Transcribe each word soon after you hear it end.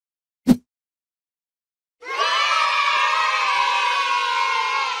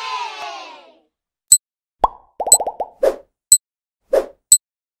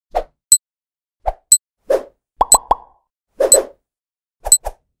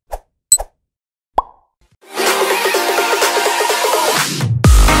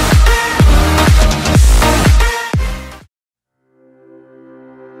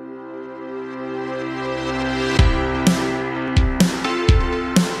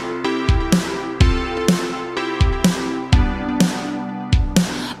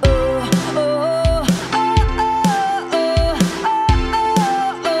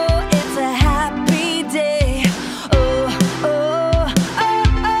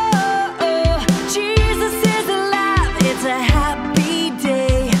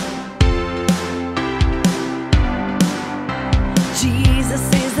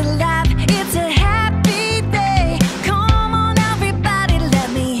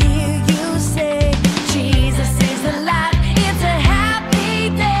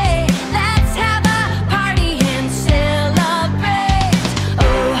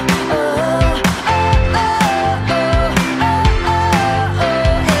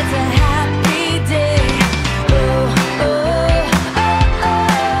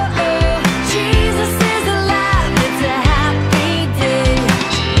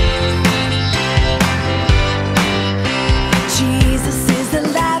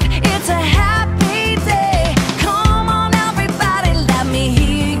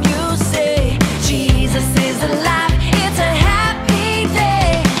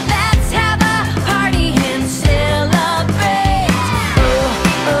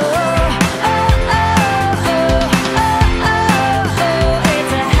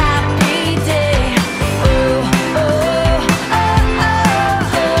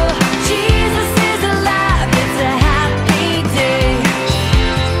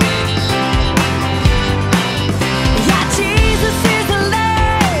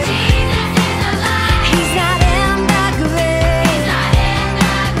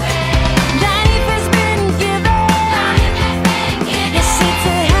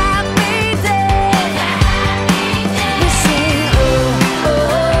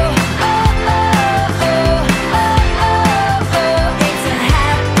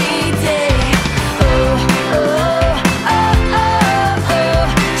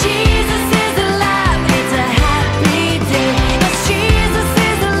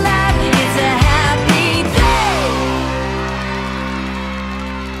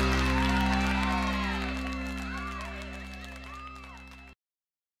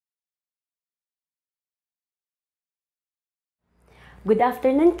Good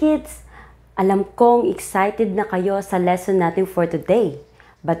afternoon, kids! Alam kong excited na kayo sa lesson natin for today.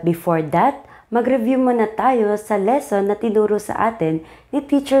 But before that, mag-review muna tayo sa lesson na tinuro sa atin ni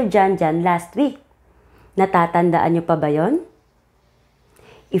Teacher Janjan last week. Natatandaan niyo pa ba yon?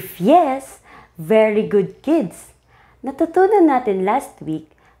 If yes, very good, kids! Natutunan natin last week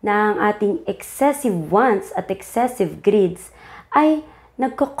na ang ating excessive wants at excessive greeds ay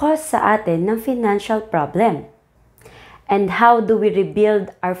nagkakos sa atin ng financial problem. And how do we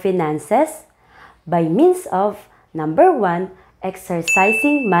rebuild our finances? By means of, number 1,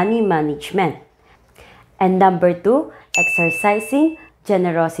 exercising money management. And number 2, exercising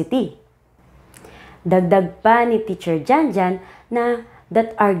generosity. Dagdag pa ni Teacher Janjan na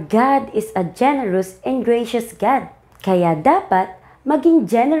that our God is a generous and gracious God. Kaya dapat maging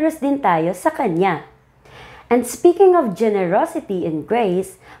generous din tayo sa Kanya. And speaking of generosity and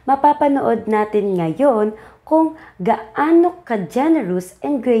grace, mapapanood natin ngayon kung gaano ka-generous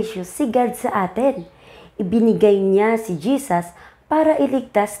and gracious si God sa atin. Ibinigay niya si Jesus para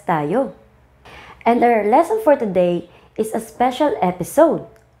iligtas tayo. And our lesson for today is a special episode.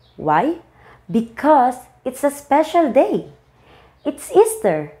 Why? Because it's a special day. It's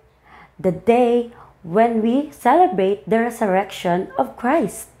Easter, the day when we celebrate the resurrection of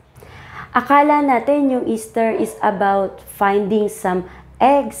Christ. Akala natin yung Easter is about finding some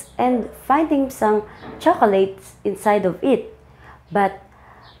eggs and finding some chocolates inside of it. But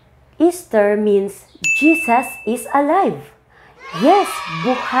Easter means Jesus is alive. Yes,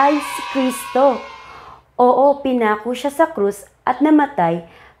 buhay si Kristo. Oo, pinako siya sa krus at namatay,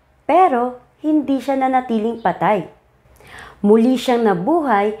 pero hindi siya nanatiling patay. Muli siyang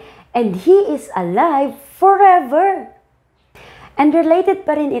nabuhay and He is alive forever. And related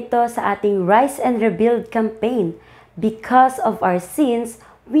pa rin ito sa ating Rise and Rebuild campaign. Because of our sins,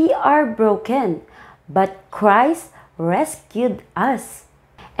 we are broken, but Christ rescued us.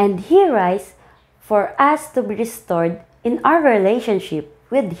 And He rise for us to be restored in our relationship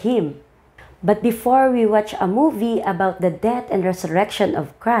with Him. But before we watch a movie about the death and resurrection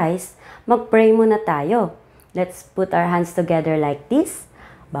of Christ, mag-pray muna tayo. Let's put our hands together like this,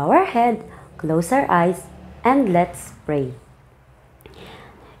 bow our head, close our eyes, and let's pray.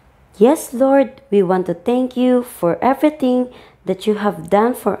 Yes, Lord, we want to thank you for everything that you have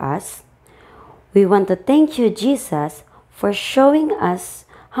done for us. We want to thank you, Jesus, for showing us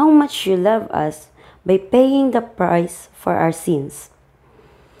how much you love us by paying the price for our sins.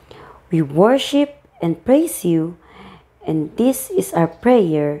 We worship and praise you, and this is our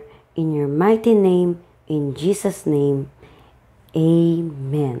prayer in your mighty name, in Jesus' name.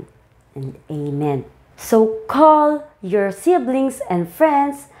 Amen and amen. So call your siblings and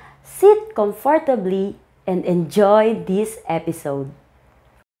friends, sit comfortably, and enjoy this episode.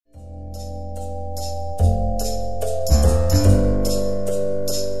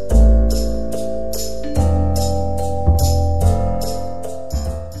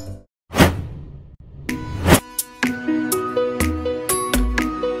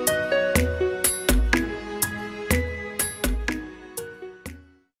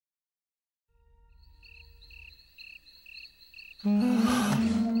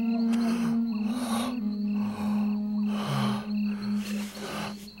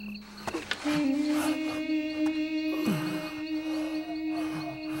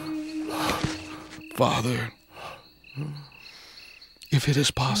 Father, if it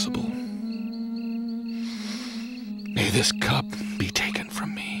is possible, may this cup be taken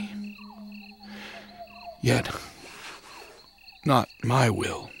from me. Yet, not my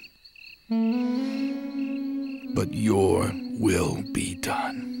will, but your will be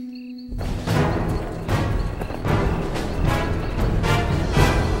done.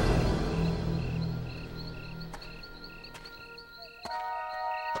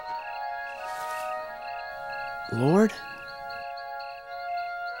 Lord?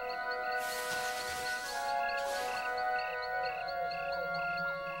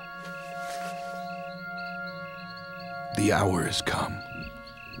 The hour is come.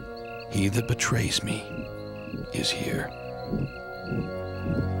 He that betrays me is here.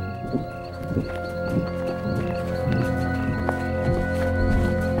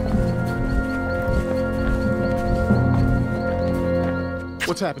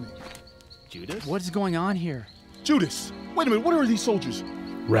 What's happening? Judas? What is going on here? Judas! Wait a minute, what are these soldiers?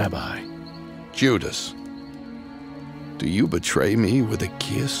 Rabbi, Judas, do you betray me with a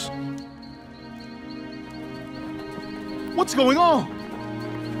kiss? What's going on?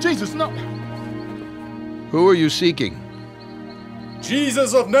 Jesus, no! Who are you seeking?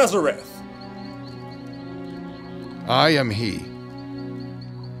 Jesus of Nazareth. I am he.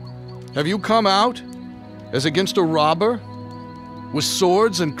 Have you come out as against a robber? with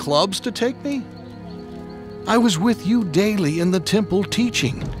swords and clubs to take me? I was with you daily in the temple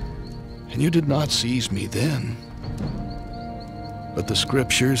teaching, and you did not seize me then. But the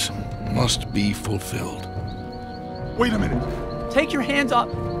scriptures must be fulfilled. Wait a minute. Take your hands off.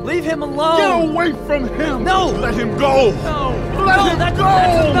 Leave him alone. Get away from him. No. Let him go. No. Let No, him that's go.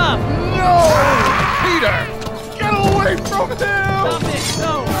 enough. No. Peter! Get away from him. Stop it.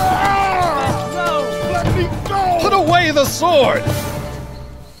 No. Ah! No. Let me go. Put away the sword!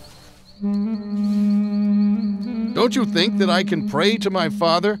 Don't you think that I can pray to my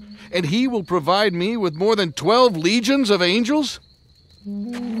Father, and he will provide me with more than 12 legions of angels?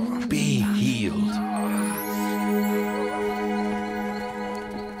 Be healed.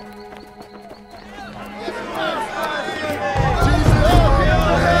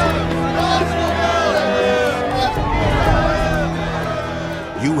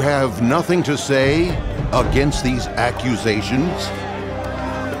 You have nothing to say against these accusations?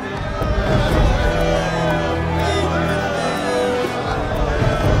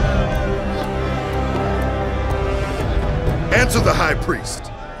 Answer the high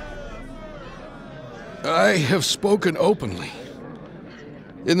priest. I have spoken openly,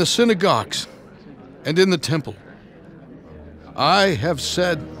 in the synagogues and in the temple. I have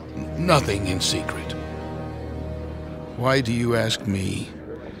said nothing in secret. Why do you ask me?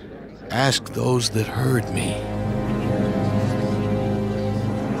 Ask those that heard me.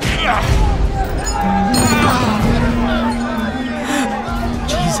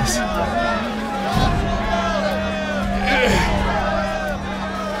 Jesus.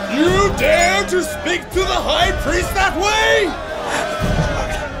 You dare to speak to the high priest that way?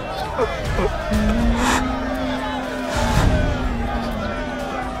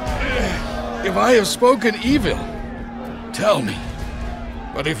 If I have spoken evil, tell me.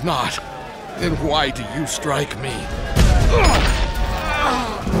 But if not, then why do you strike me?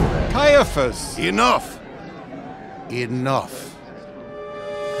 Caiaphas! Enough! Enough.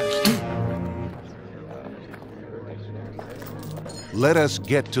 Let us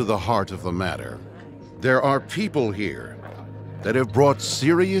get to the heart of the matter. There are people here that have brought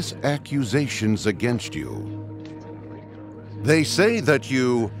serious accusations against you. They say that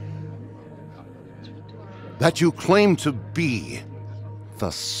you claim to be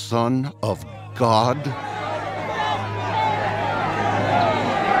the Son of God?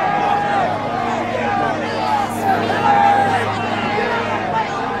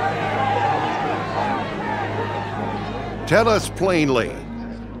 Tell us plainly,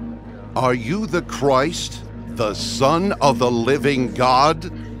 are you the Christ, the Son of the living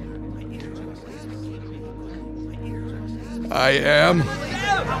God? I am.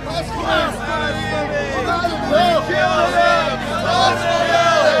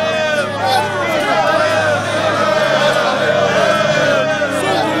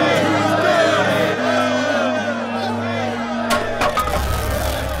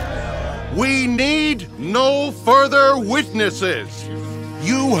 We need no further witnesses.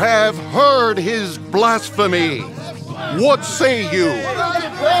 You have heard his blasphemy. What say you?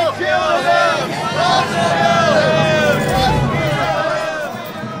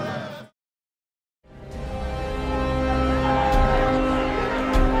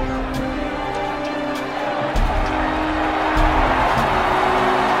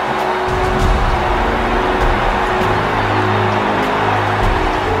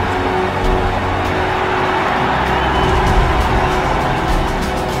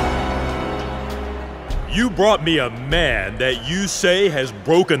 You brought me a man that you say has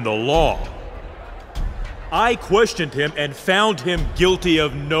broken the law. I questioned him and found him guilty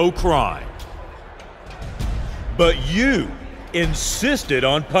of no crime. But you insisted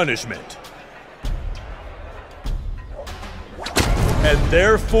on punishment. And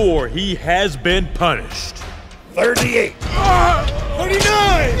therefore he has been punished. 38.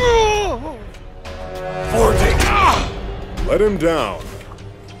 39. 40. Let him down.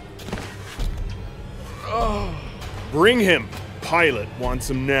 Bring him. Pilate wants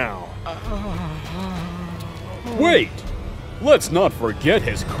him now. Wait! Let's not forget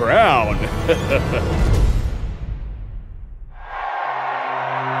his crown.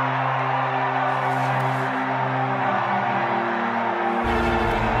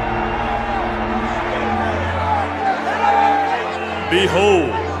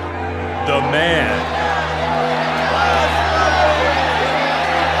 Behold, the man.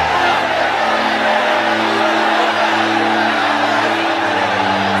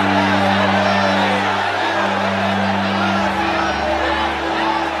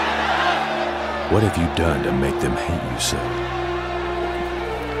 What have you done to make them hate you so?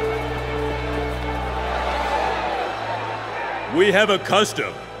 We have a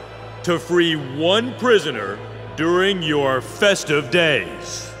custom to free one prisoner during your festive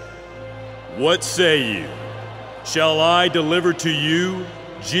days. What say you? Shall I deliver to you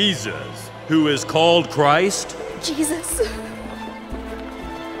Jesus, who is called Christ? Jesus.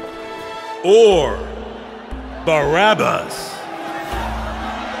 Or Barabbas?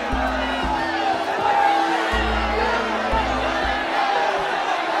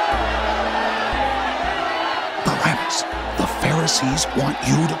 Barabbas. The Pharisees want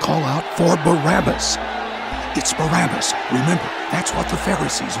you to call out for Barabbas. It's Barabbas. Remember, that's what the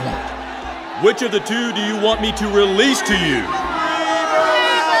Pharisees want. Which of the two do you want me to release to you?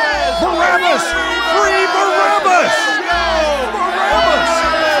 Barabbas! Free Barabbas! Barabbas!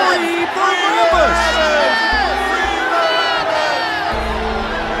 Free Barabbas!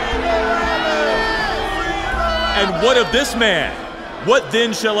 And what of this man? What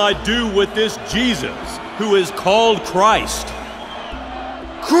then shall I do with this Jesus, who is called Christ?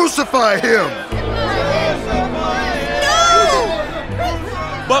 Crucify him!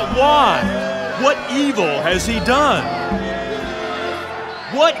 But why? What evil has he done?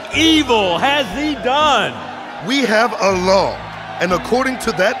 What evil has he done? We have a law, and according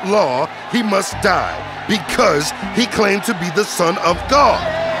to that law, he must die, because he claimed to be the Son of God.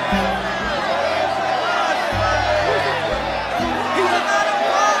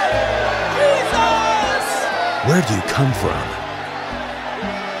 Where do you come from?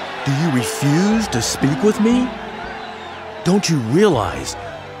 Do you refuse to speak with me? Don't you realize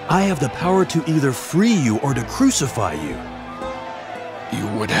I have the power to either free you or to crucify you? You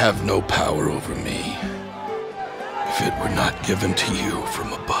would have no power over me if it were not given to you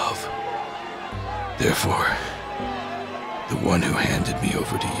from above. Therefore, the one who handed me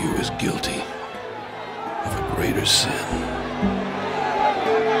over to you is guilty of a greater sin.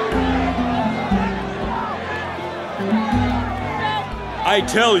 I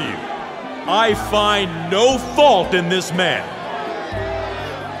tell you, I find no fault in this man.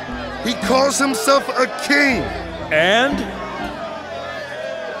 He calls himself a king. And?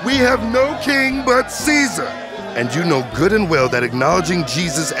 We have no king but Caesar. And you know good and well that acknowledging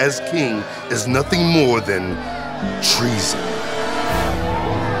Jesus as king is nothing more than treason.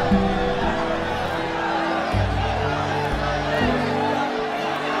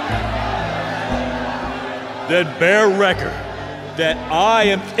 Then bear record that I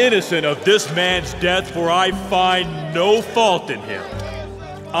am innocent of this man's death, for I find no fault in him.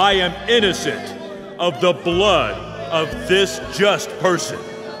 I am innocent of the blood of this just person.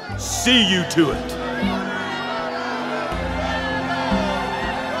 See you to it.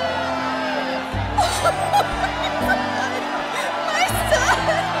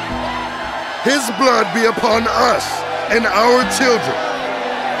 His blood be upon us and our children.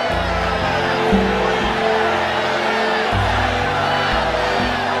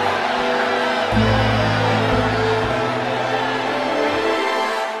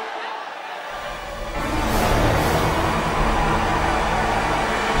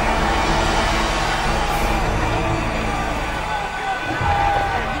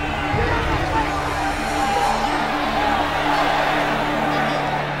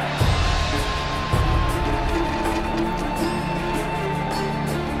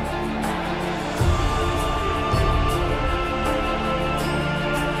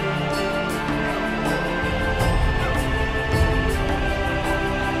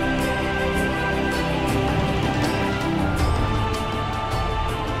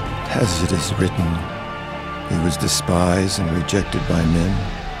 As it is written, he was despised and rejected by men,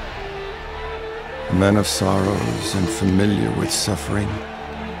 a man of sorrows and familiar with suffering.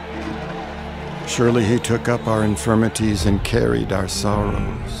 Surely he took up our infirmities and carried our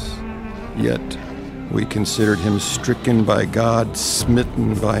sorrows. Yet we considered him stricken by God,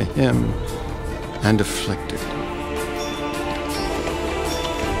 smitten by him, and afflicted.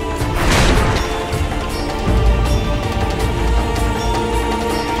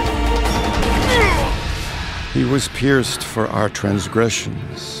 He was pierced for our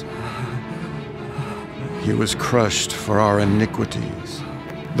transgressions. He was crushed for our iniquities.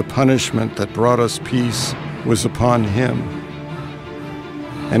 The punishment that brought us peace was upon him.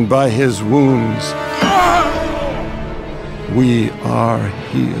 And by his wounds, we are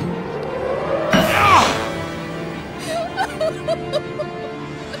healed.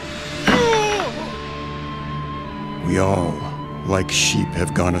 We all, like sheep,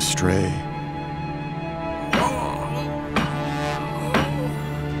 have gone astray.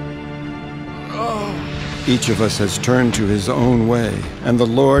 Each of us has turned to his own way, and the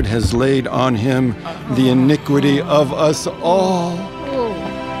Lord has laid on him the iniquity of us all.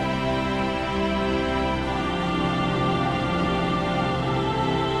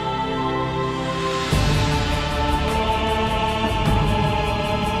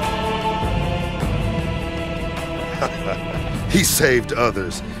 He saved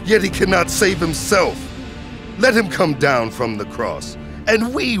others, yet he cannot save himself. Let him come down from the cross,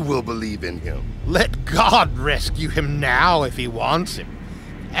 and we will believe in him. Let God rescue him now if he wants him.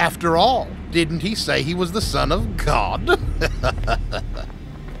 After all, didn't he say he was the Son of God?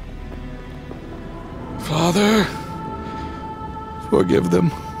 Father, forgive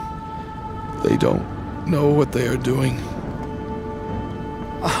them. They don't know what they are doing.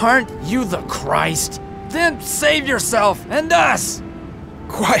 Aren't you the Christ? Then save yourself and us!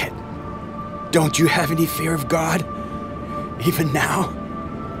 Quiet! Don't you have any fear of God? Even now?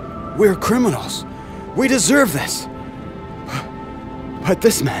 We're criminals. We deserve this. But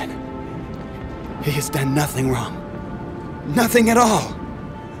this man, he has done nothing wrong. Nothing at all.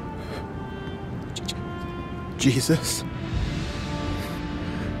 Jesus,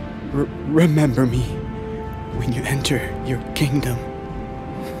 remember me when you enter your kingdom.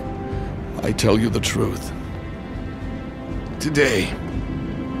 I tell you the truth. Today,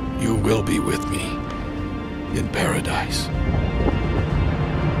 you will be with me in paradise.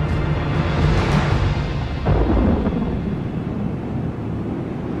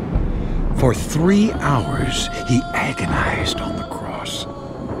 For 3 hours he agonized on the cross.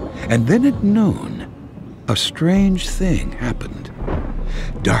 And then at noon, a strange thing happened.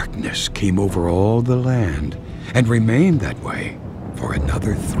 Darkness came over all the land and remained that way for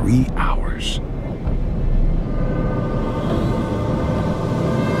another 3 hours.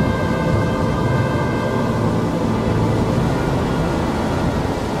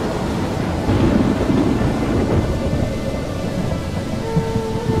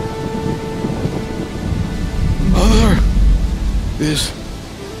 Mother, this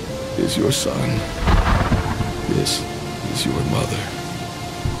is your son. This is your mother.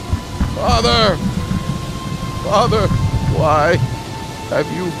 Father! Father, why have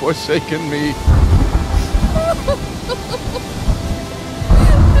you forsaken me?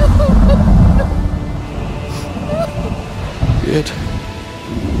 It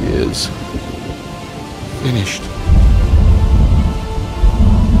is finished.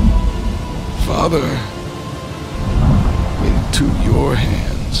 Father, into your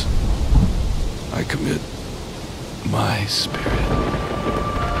hands I commit my spirit.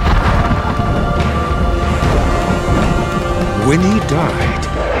 When he died,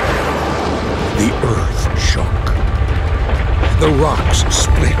 the earth shook. The rocks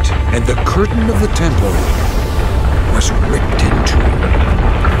split, and the curtain of the temple was ripped in two.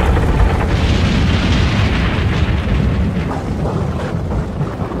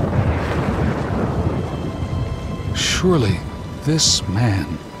 Surely this man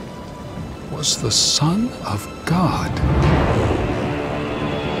was the Son of God.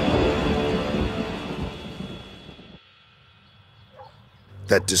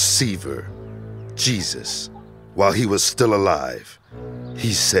 That deceiver, Jesus, while he was still alive,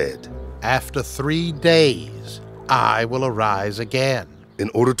 he said, "After 3 days, I will arise again." In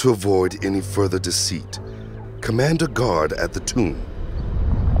order to avoid any further deceit, command a guard at the tomb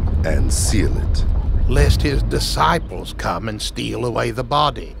and seal it. Lest his disciples come and steal away the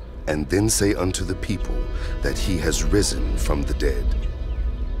body. And then say unto the people that he has risen from the dead.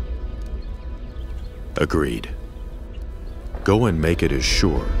 Agreed. Go and make it as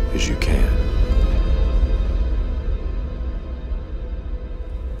sure as you can.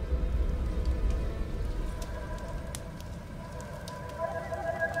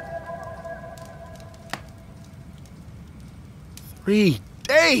 "3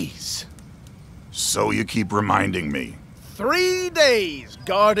 days! So you keep reminding me. 3 days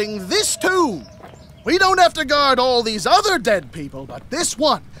guarding this tomb! We don't have to guard all these other dead people, but this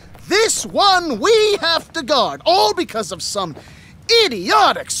one we have to guard, all because of some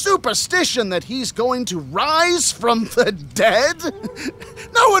idiotic superstition that he's going to rise from the dead?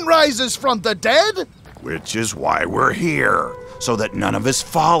 No one rises from the dead! Which is why we're here, so that none of his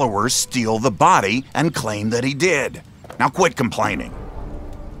followers steal the body and claim that he did. Now quit complaining.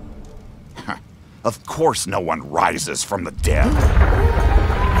 Of course no one rises from the dead.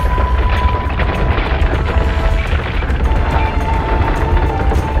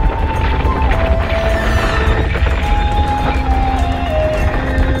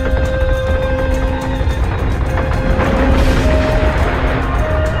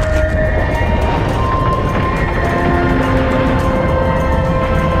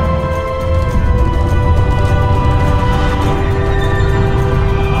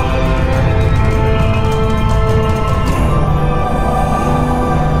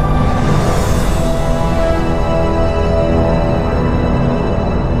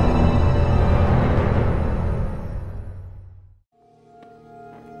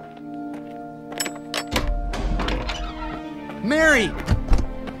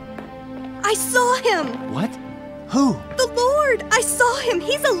 I saw him! What? Who? The Lord! I saw him!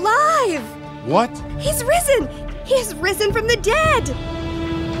 He's alive! What? He's risen! He has risen from the dead!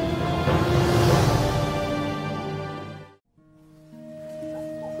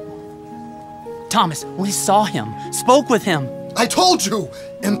 Thomas, we saw him, spoke with him. I told you!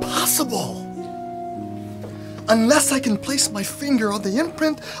 Impossible! Unless I can place my finger on the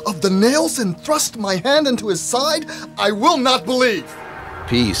imprint of the nails and thrust my hand into his side, I will not believe!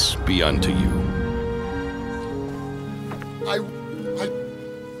 Peace be unto you.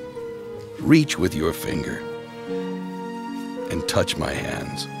 Reach with your finger and touch my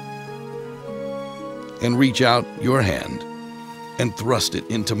hands. And reach out your hand and thrust it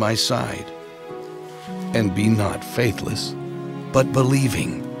into my side. And be not faithless, but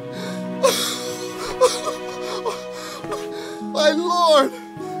believing. My Lord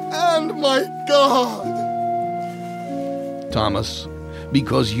and my God! Thomas,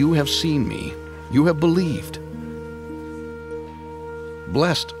 because you have seen me, you have believed.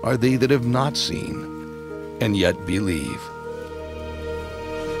 Blessed are they that have not seen, and yet believe.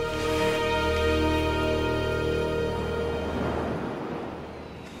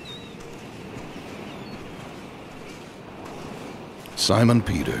 Simon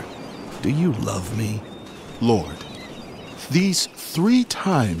Peter, do you love me? Lord, these 3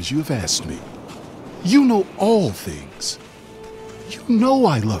 times you have asked me. You know all things. You know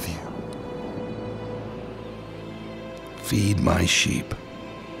I love you. Feed my sheep.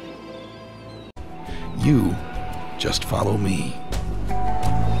 You just follow me.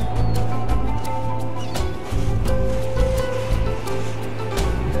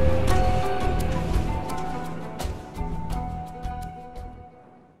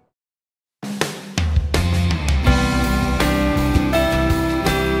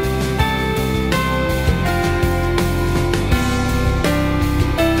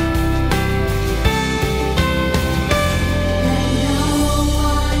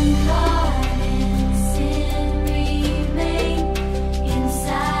 Sin remain.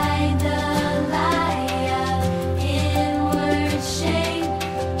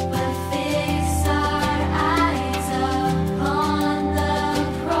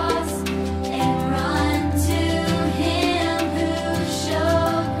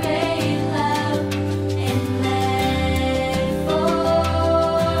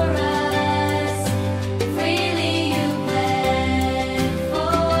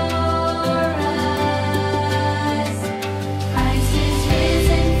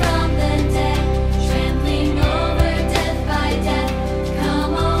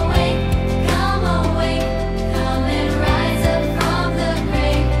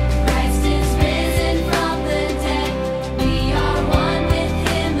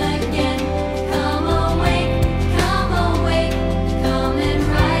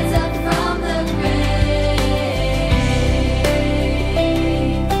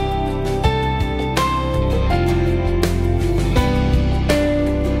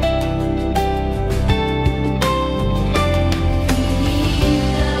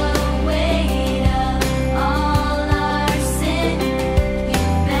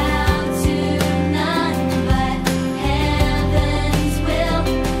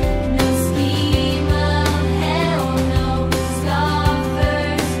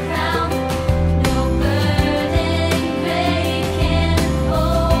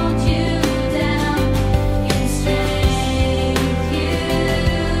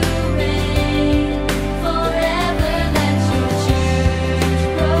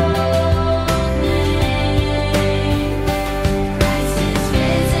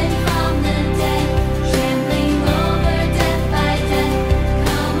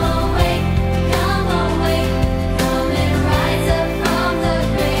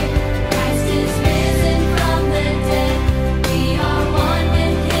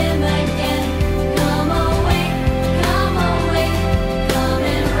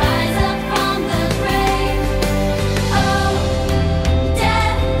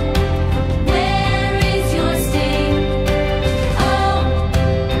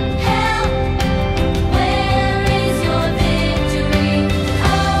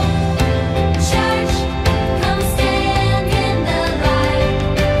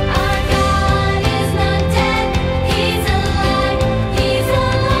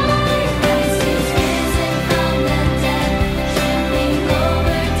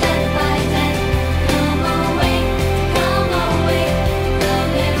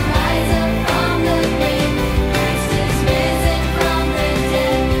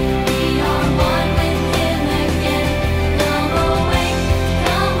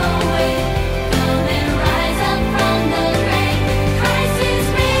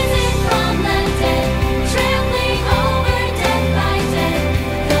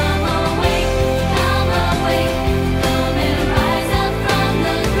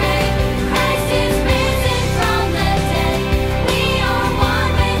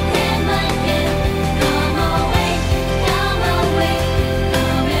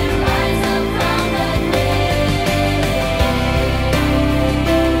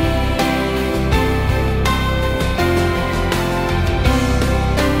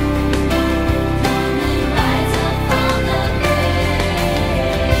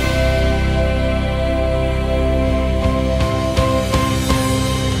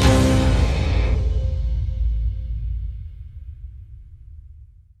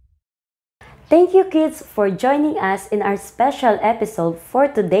 Thank you, kids, for joining us in our special episode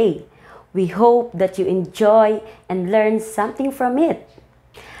for today. We hope that you enjoy and learn something from it.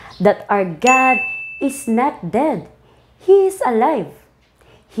 That our God is not dead. He is alive.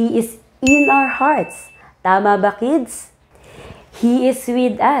 He is in our hearts. Tama ba, kids? He is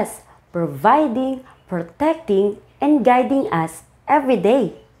with us, providing, protecting, and guiding us every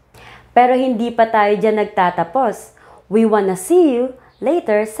day. Pero hindi pa tayo dyan nagtatapos. We wanna see you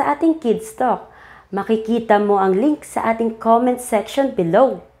later sa ating Kids Talk. Makikita mo ang link sa ating comment section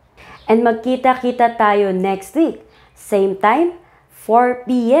below. And magkita-kita tayo next week. Same time, 4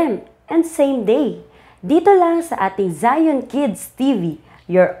 p.m. and same day. Dito lang sa ating Zion Kids TV,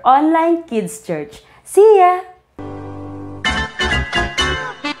 your online kids church. See ya!